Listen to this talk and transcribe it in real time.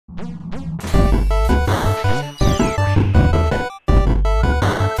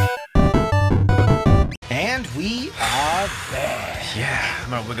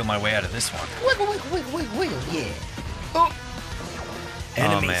gonna wiggle my way out of this one. Wiggle, wiggle, wiggle, wiggle, wiggle, yeah. Oh.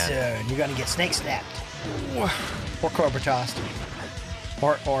 Enemy man. turn. You're gonna get snake snapped. Or cobra tossed.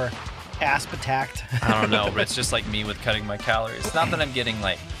 Or asp attacked. I don't know, but it's just like me with cutting my calories. Not that I'm getting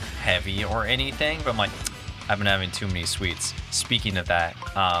like heavy or anything, but I'm like, I've been having too many sweets. Speaking of that,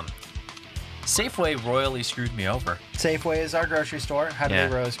 Safeway royally screwed me over. Safeway is our grocery store. How do they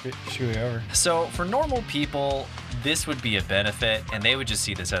royally screw you over? So for normal people, this would be a benefit, and they would just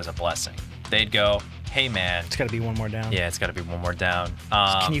see this as a blessing. They'd go, hey man. It's got to be one more down. Yeah, it's got to be one more down.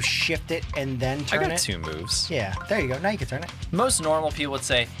 Can you shift it and then turn it? I got 2 moves. Yeah, there you go. Now you can turn it. Most normal people would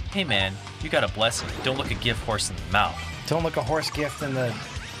say, hey man, you got a blessing. Don't look a gift horse in the mouth. Don't look a horse gift in the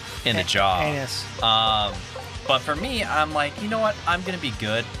jaw. Anus. But for me, I'm like, you know what? I'm going to be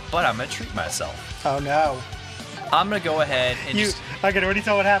good, but I'm going to treat myself. Oh, no. I'm going to go ahead and I can already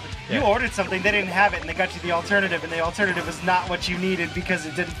tell what happened. Yeah. You ordered something, they didn't have it, and they got you the alternative, and the alternative was not what you needed because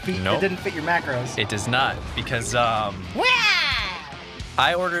it didn't fit, Nope. it didn't fit your macros. It does not, because I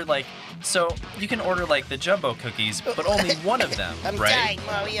ordered like, so you can order like the jumbo cookies, but only one of them, I'm right? dying,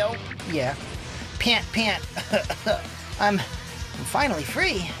 Mario. Yeah. Pant. I'm finally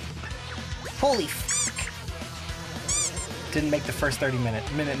free. Holy f***. Didn't make the first minute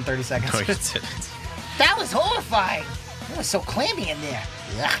and 30 seconds. No, you didn't. That was horrifying. It was so clammy in there.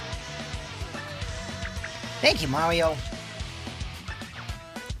 Ugh. Thank you, Mario.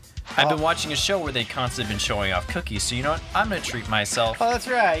 I've been watching a show where they constantly been showing off cookies, so you know what? I'm going to treat myself. Oh, that's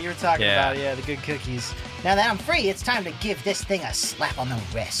right. You were talking Yeah. about, the good cookies. Now that I'm free, it's time to give this thing a slap on the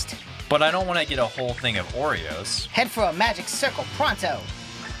wrist. But I don't want to get a whole thing of Oreos. Head for a magic circle pronto.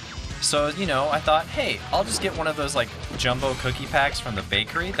 So, you know, I thought, hey, I'll just get one of those, like, jumbo cookie packs from the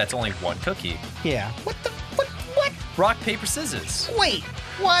bakery. That's only 1 cookie. Yeah. What? Rock, paper, scissors. Wait,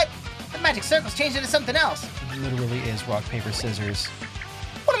 what? The magic circle's changed into something else. It literally is rock, paper, scissors.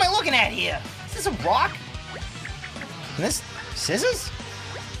 What am I looking at here? Is this a rock? And this scissors?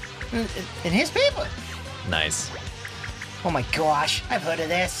 And his paper? Nice. Oh my gosh, I've heard of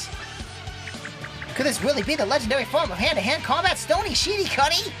this. Could this really be the legendary form of hand-to-hand combat, Stony Sheety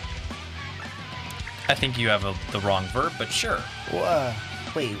Cuddy? I think you have the wrong verb, but sure.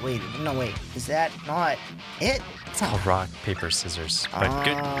 Wait, no, wait. Is that not it? It's called rock, paper, scissors. But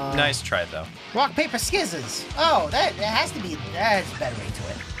good, nice try, though. Rock, paper, skizzes. Oh, that has to be, that's a better way to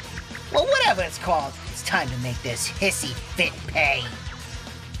it. Well, whatever it's called, it's time to make this hissy fit pay.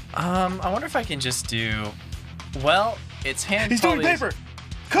 I wonder if I can just do, well, it's hand. He's doing paper.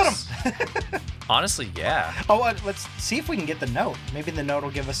 Cut him. Honestly, yeah. Oh, let's see if we can get the note. Maybe the note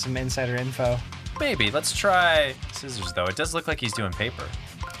will give us some insider info. Maybe. Let's try scissors, though. It does look like he's doing paper.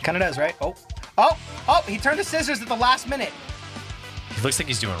 Kind of does, right? Oh, he turned to scissors at the last minute. He looks like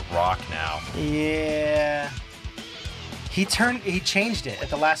he's doing rock now. Yeah. He changed it at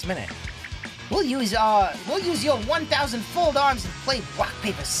the last minute. We'll use your 1,000 fold arms and play rock,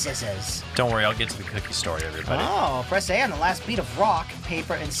 paper, scissors. Don't worry, I'll get to the cookie story, everybody. Oh, press A on the last beat of rock,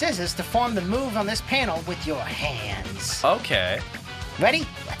 paper, and scissors to form the move on this panel with your hands. Okay. Ready?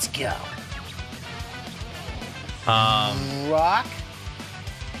 Let's go. Rock,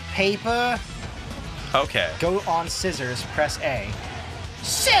 paper. Okay. Go on scissors, press A.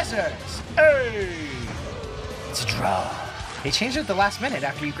 Scissors! Hey! It's a draw. They changed it at the last minute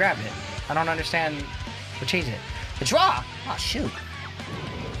after you grabbed it. I don't understand what changed it. The draw! Oh, shoot.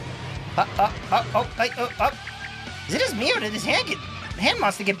 Up. Is it his me or did his hand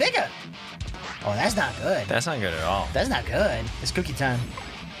monster get bigger? Oh, that's not good. That's not good at all. That's not good. It's cookie time.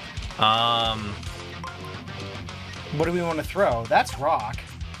 What do we want to throw? That's rock.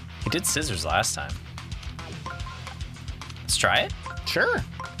 He did scissors last time. Let's try it? Sure.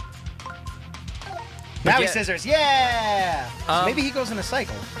 Now he's scissors. Yeah! So maybe he goes in a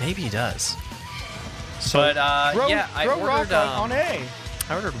cycle. Maybe he does. So but, throw I ordered, rock on A.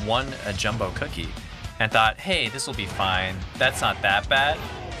 I ordered a jumbo cookie and thought, hey, this will be fine. That's not that bad.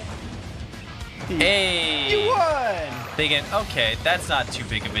 Hey! You won! Thinking, okay, that's not too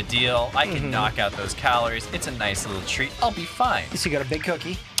big of a deal. I can knock out those calories. It's a nice little treat. I'll be fine. So you got a big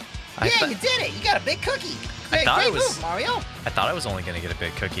cookie. You did it. You got a big cookie. Great move, Mario. I thought I was only going to get a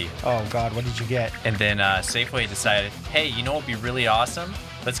big cookie. Oh, God. What did you get? And then Safeway decided, hey, you know what would be really awesome?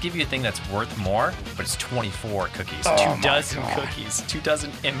 Let's give you a thing that's worth more, but it's 24 cookies. Oh, 2 dozen cookies. 2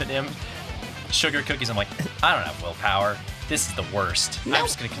 dozen M&M sugar cookies. I'm like, I don't have willpower. This is the worst. I'm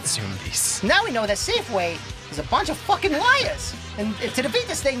just going to consume these. Now we know that Safeway is a bunch of fucking liars. And to defeat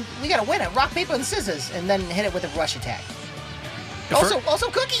this thing, we got to win it. Rock, paper, and scissors, and then hit it with a rush attack. Also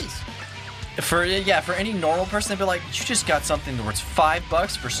cookies. For any normal person, they'd be like, you just got something worth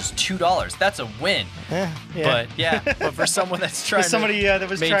 $5 versus $2. That's a win. Yeah. But for someone that's trying somebody to that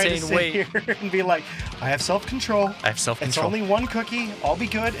was trying to maintain sit weight, here and be like, I have self-control. It's only one cookie. I'll be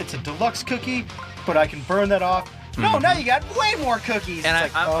good. It's a deluxe cookie, but I can burn that off. No, now you got way more cookies.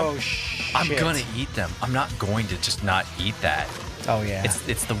 And it's shit. I'm gonna eat them. I'm not going to just not eat that. Oh yeah.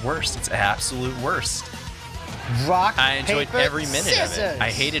 It's the worst. It's absolute worst. Rock, I enjoyed paper, every minute scissors. of it.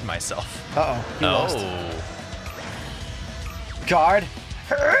 I hated myself. Uh-oh. You lost. Oh. Guard.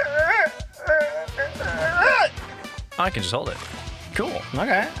 I can just hold it. Cool.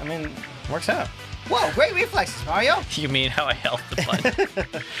 Okay. I mean, works out. Whoa, great reflexes, Mario. You mean how I held the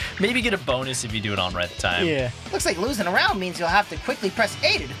button? Maybe get a bonus if you do it on red time. Yeah. Looks like losing a round means you'll have to quickly press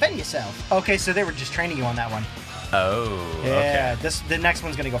A to defend yourself. Okay, so they were just training you on that one. Oh, yeah, okay. The next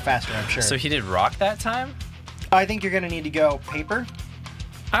one's going to go faster, I'm sure. So he did rock that time? I think you're going to need to go paper.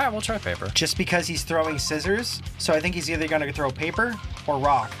 All right, we'll try paper. Just because he's throwing scissors. So I think he's either going to throw paper or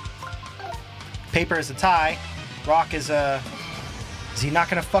rock. Paper is a tie. Rock is a... Is he not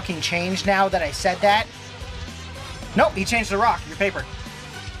going to fucking change now that I said that? Nope, he changed the rock. Your paper.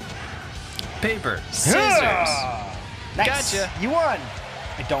 Paper. Scissors. Nice. Gotcha. You won.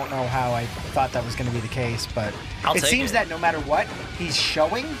 I don't know how I thought that was going to be the case, but it seems that no matter what he's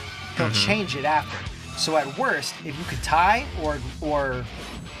showing, he'll change it after. So at worst, if you could tie or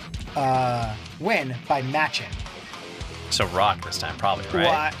win by matching. So rock this time, probably, right?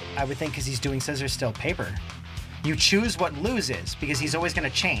 Well, I would think because he's doing scissors, still paper. You choose what loses because he's always going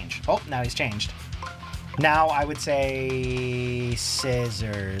to change. Oh, now he's changed. Now I would say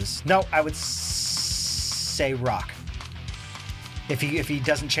scissors. No, I would say rock. If he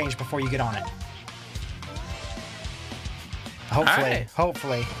doesn't change before you get on it.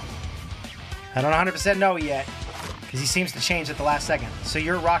 Hopefully. I don't 100% know yet because he seems to change at the last second. So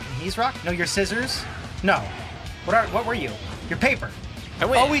you're rock and he's rock? No, you're scissors? No. What were you? You're paper. I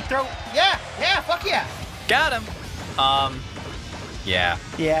win. Oh, we throw... Yeah, fuck yeah. Got him. Yeah.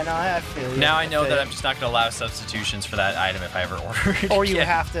 Yeah, no, I feel you. Now I know that I'm just not going to allow substitutions for that item if I ever order it. Or you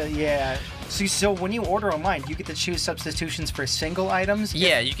have to, yeah. So when you order online, do you get to choose substitutions for single items?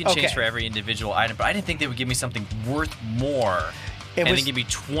 Yeah, you can change for every individual item, but I didn't think they would give me something worth more. And then give me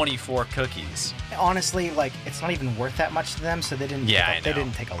 24 cookies. Honestly, like, it's not even worth that much to them, so they didn't they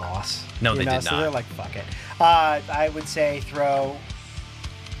didn't take a loss. No, they did not. So they're like, fuck it. I would say throw...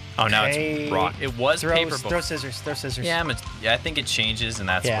 Oh, now it's rock. It was paper before. Throw scissors. Yeah, I think it changes, and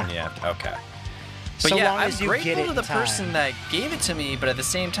that's when you have to... Okay. But so yeah, I'm grateful to the person that gave it to me, but at the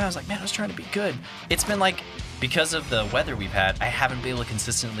same time, I was like, man, I was trying to be good. It's been like, because of the weather we've had, I haven't been able to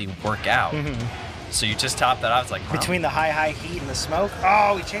consistently work out. So you just top that off. It's like, wow. Between the high heat and the smoke?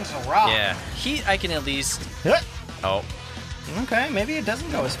 Oh, he changed the rock. Yeah. Heat, I can at least... Oh. Okay, maybe it doesn't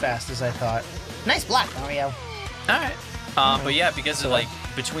go as fast as I thought. Nice block, Mario. All right. But yeah, because of like,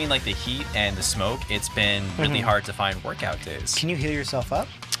 between like the heat and the smoke, it's been really hard to find workout days. Can you heal yourself up?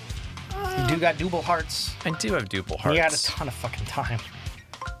 You do got double hearts. I do have double hearts. You got a ton of fucking time.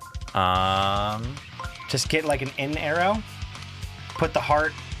 Just get like an in arrow, put the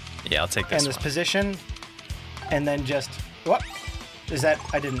heart I'll take this in this position, and then just, what? Is that,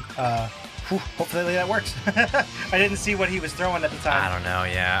 I didn't, hopefully that works. I didn't see what he was throwing at the time. I don't know,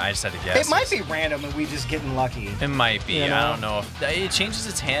 I just had to guess. It might be random and we just getting lucky. It might be, I don't know. If it changes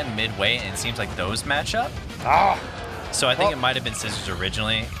its hand midway and it seems like those match up. So I think it might have been scissors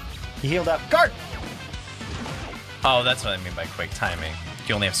originally. He healed up. Guard! Oh, that's what I mean by quick timing.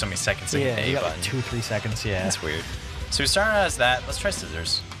 You only have so many seconds to hit the A button. Like 2-3 seconds, That's weird. So we started out as that. Let's try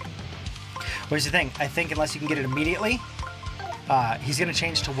scissors. Here's the thing. I think unless you can get it immediately, he's going to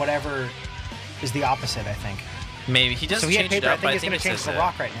change to whatever is the opposite, I think. Maybe. He doesn't change it up, I think he's going to change the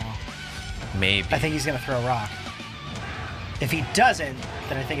rock right now. Maybe. I think he's going to throw a rock. If he doesn't,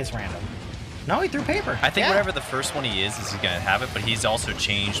 then I think it's random. No, he threw paper. I think whatever the first one he is he's going to have it, but he's also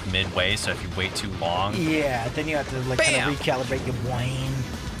changed midway, so if you wait too long... Yeah, then you have to like kind of recalibrate your brain.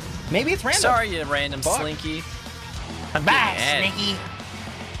 Maybe it's random. Sorry, you random slinky. Bye, Slinky.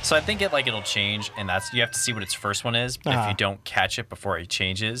 So I think it'll change, and you have to see what its first one is. If you don't catch it before it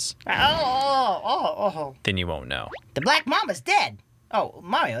changes, then you won't know. The Black Mama's dead. Oh,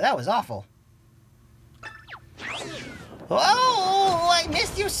 Mario, that was awful. Oh, I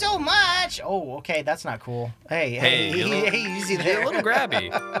missed you so much. Oh, okay, that's not cool. Hey, easy there. You're a little grabby.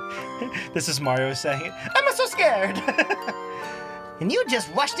 This is Mario saying it. I'm so scared. And you just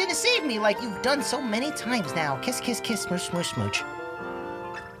rushed in to save me like you've done so many times now. Kiss, kiss, kiss, smooch, smooch, smooch.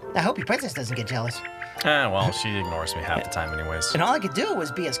 I hope your princess doesn't get jealous. Well, she ignores me half the time anyways. And all I could do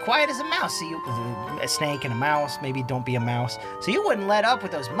was be as quiet as a mouse, so you, a snake and a mouse, maybe don't be a mouse, so you wouldn't let up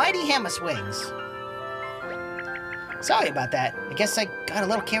with those mighty hammer swings. Sorry about that. I guess I got a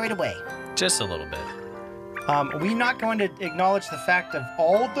little carried away. Just a little bit. Are we not going to acknowledge the fact of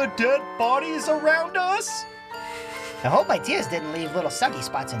all the dead bodies around us? I hope my tears didn't leave little sucky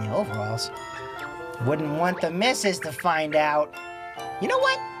spots in your overalls. Wouldn't want the missus to find out. You know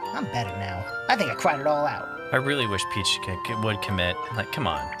what? I'm better now. I think I cried it all out. I really wish Peach would commit. Like, come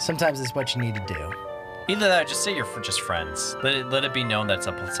on. Sometimes it's what you need to do. Either that or just say you're just friends. Let it be known that it's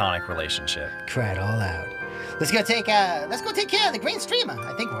a platonic relationship. Cry it all out. Let's go take care of the green streamer.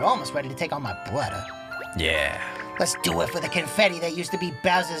 I think we're almost ready to take on my brother. Yeah. Let's do it for the confetti that used to be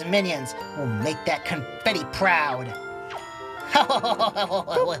Bowser's minions. We'll make that confetti proud.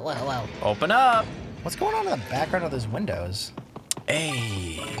 Open up. What's going on in the background of those windows?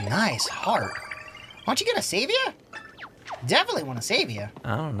 Hey. Nice heart. Why don't you get a savior? Definitely want a savior.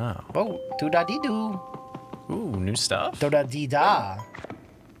 I don't know. Oh, do-da-dee-doo. Ooh, new stuff. Do-da-dee-da.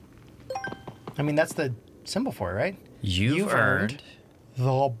 I mean, that's the symbol for it, right? You've earned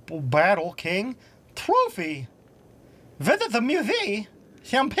the Battle King trophy. Visit the museum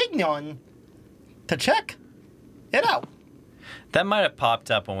Champignon to check it out. That might have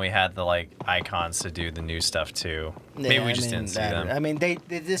popped up when we had the like icons to do the new stuff too. Maybe we just didn't see them. I mean,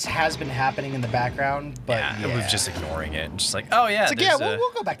 this has been happening in the background, but yeah, we're just ignoring it. Just like, oh yeah, it's like, yeah,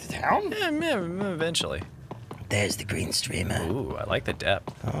 we'll go back to town. Yeah, eventually. There's the green streamer. Ooh, I like the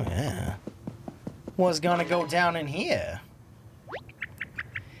depth. Oh yeah. What's gonna go down in here?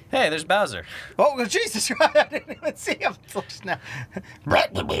 Hey, there's Bowser. Oh, Jesus! I didn't even see him just now. There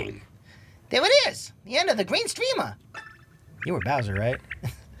it is. The end of the green streamer. You were Bowser, right?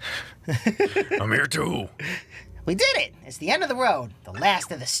 I'm here too. We did it! It's the end of the road. The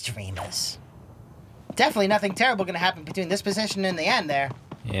last of the streamers. Definitely nothing terrible gonna happen between this position and the end there.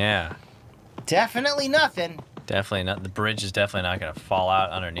 Yeah. Definitely nothing. Definitely not. The bridge is definitely not gonna fall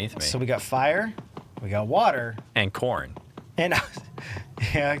out underneath me. So we got fire, we got water. And corn. And,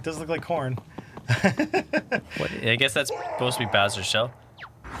 yeah, it does look like corn. What? I guess that's supposed to be Bowser's shell.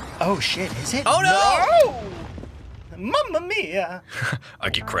 Oh shit, is it? Oh no! Mamma mia! I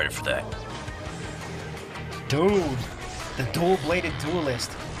get credit for that. Dude, the dual-bladed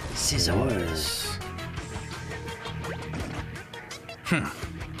duelist. Scissors.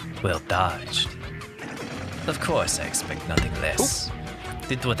 Well dodged. Of course, I expect nothing less. Ooh.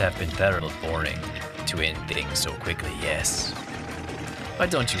 It would have been terribly boring to end things so quickly, yes. Why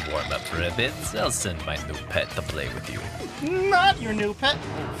don't you warm up for a bit? I'll send my new pet to play with you. Not your new pet.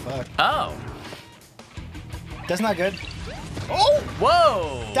 Oh, fuck. Oh. That's not good. Oh!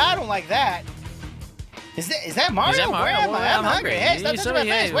 Whoa! I don't like that. Is that Mario? Is that Mario? Where am I? I'm hungry. Hey, stop touching my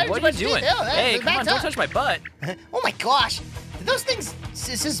face. What are you doing? Hey, come on, don't touch my butt. Oh my gosh. Did those things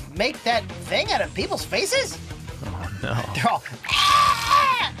just make that thing out of people's faces? Oh no. They're all...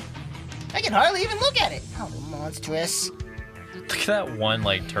 Ah! I can hardly even look at it. How monstrous. Look at that one,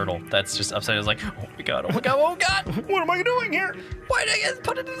 like, turtle that's just upside down. It's like, oh my god, oh my god, oh god! What am I doing here? Why did I get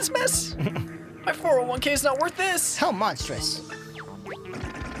put into this mess? My 401k is not worth this. How monstrous.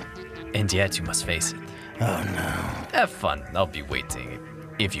 And yet you must face it. Oh no. Have fun. I'll be waiting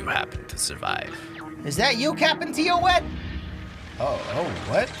if you happen to survive. Is that you, Captain T.O.Ed? Oh,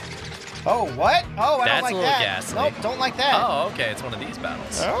 what? Oh, what? Oh, I don't like that. That's a little ghastly. Nope, don't like that. Oh, okay, it's one of these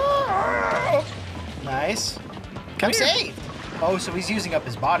battles. Oh. Nice. I'm saved. Oh, so he's using up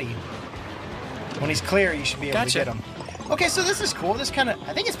his body. When he's clear, you should be able to get him. Okay, so this is cool. This kind of,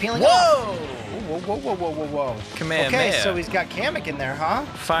 I think it's peeling off. Whoa. Kamehameha. Okay, so he's got Kamek in there, huh?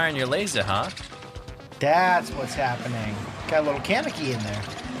 Firing your laser, huh? That's what's happening. Got a little Kameki in there.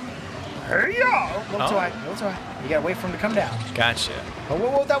 Hey, yo! No try. You gotta wait for him to come down. Gotcha. Oh,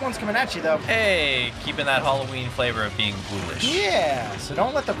 whoa, that one's coming at you, though. Hey, keeping that Halloween flavor of being ghoulish. Yeah, so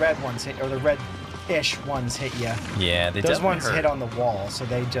don't let the red ones hit, or the red-ish ones hit you. Yeah, they Those ones hurt. hit on the wall, so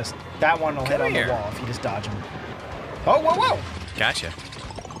they just, that one will hit on the wall if you just dodge them. Oh, whoa! Gotcha.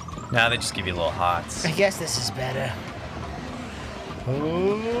 Now they just give you little hots. I guess this is better.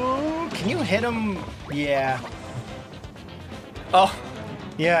 Oh, can you hit him? Yeah. Oh.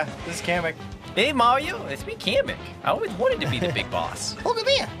 Yeah, this is Kamek. Hey, Mario, it's me, Kamek. I always wanted to be the big boss. Look at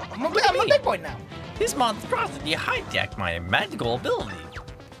me. I'm a big boy now. This monstrosity hijacked my magical ability.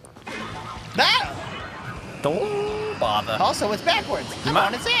 That. Don't bother. Also, it's backwards. I'm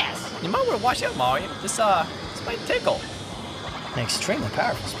on its ass. You might want to watch out, Mario. This might tickle. An extremely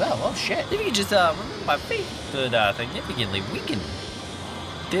powerful spell. Oh, shit. If you could just remember my fate could significantly weaken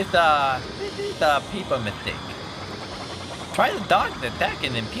this paper mistake. Try to dodge the attack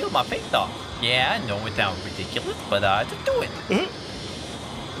and then peel my face off. Yeah, I know it sounds ridiculous, but just do it.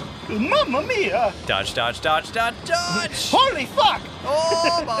 Mamma mia! Dodge, dodge, dodge, dodge, dodge! Holy fuck!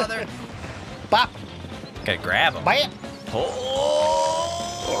 Oh, bother. Bop. Gotta grab him. Bam.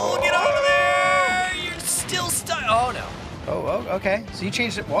 Oh, get out of there! You're still stuck. Oh, no. Oh, okay. So you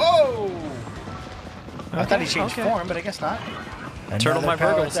changed it. Whoa! I thought he changed form, but I guess not. Turtle my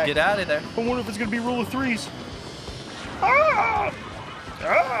Virgos, get out of there. I wonder if it's gonna be rule of threes. Oh!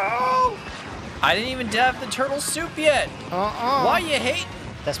 Oh! I didn't even have the turtle soup yet. Why you hating?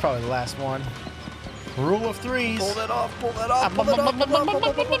 That's probably the last one. Rule of threes. Pull that off, pull that off, pull that off.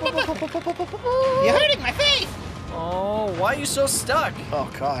 You're hurting my face! Oh, why are you so stuck?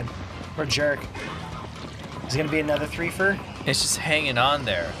 Oh, God. We're a jerk. Is it gonna be another threefer? It's just hanging on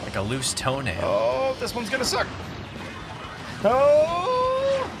there like a loose toenail. Oh, this one's gonna suck.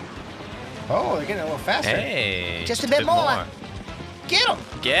 Oh! Oh, they're getting a little faster. Hey, just a bit more. Get him!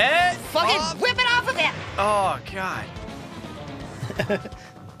 Get fucking off. Whip it off of him! Oh, God.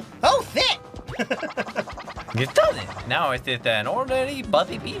 Oh, fit! You've done it. Now it's an ordinary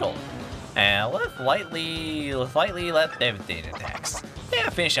buzzy beetle. And let's lightly let devastating attacks. Yeah,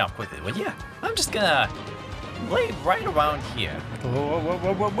 finish off quickly, would ya? I'm just gonna lay right around here. Oh.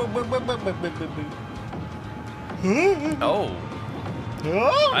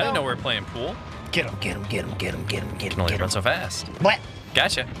 Oh, I didn't know we were playing pool. Get him, get him, get him, get him, get him, get him. Can only run so fast. What?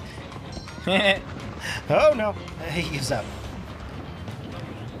 Gotcha. Oh, no. He gives up.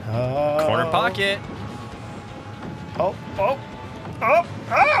 Oh. Corner pocket. Oh, oh, oh,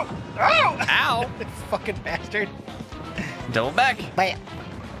 oh, oh! Ow! Fucking bastard. Double back. Bam.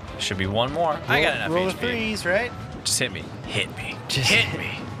 Should be one more. I got enough roll HP. Of threes, right? Just hit me. Hit me. Just hit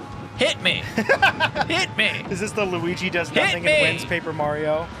me. Hit me. Hit me. Is this the Luigi does nothing and wins Paper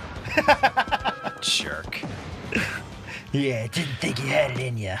Mario? Jerk. Yeah, didn't think you had it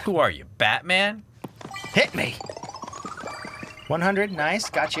in you. Who are you, Batman? Hit me. 100, nice.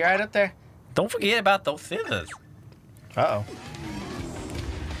 Got you right up there. Don't forget about those scissors. Uh-oh.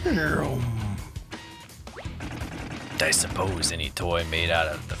 I suppose any toy made out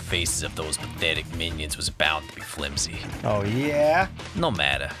of the faces of those pathetic minions was bound to be flimsy. Oh, yeah? No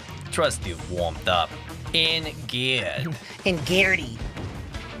matter. Trust you've warmed up. In gear. In Garrity.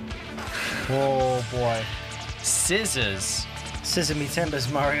 Oh, boy. Scissors. Sesame Timbers,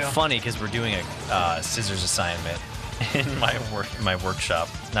 Mario. Funny, because we're doing a scissors assignment in my workshop.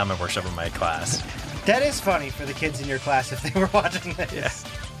 Not my workshop, in my class. That is funny for the kids in your class if they were watching this. Yeah.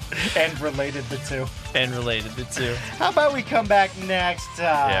 And related the two. And related the two. How about we come back next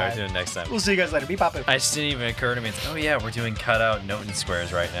time? Yeah, we're doing it next time. We'll see you guys later. Be poppin'. I just didn't even occur to me. It's, oh yeah, we're doing cutout note and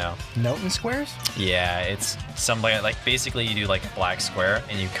squares right now. Note and squares? Yeah, it's something like basically you do like a black square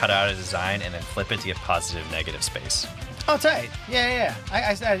and you cut out a design and then flip it to get positive, negative space. Oh, tight. Yeah.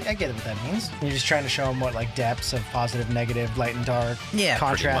 I get it what that means. You're just trying to show them what like depths of positive, negative, light and dark, Yeah,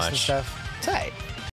 contrast pretty and much. stuff. Tight.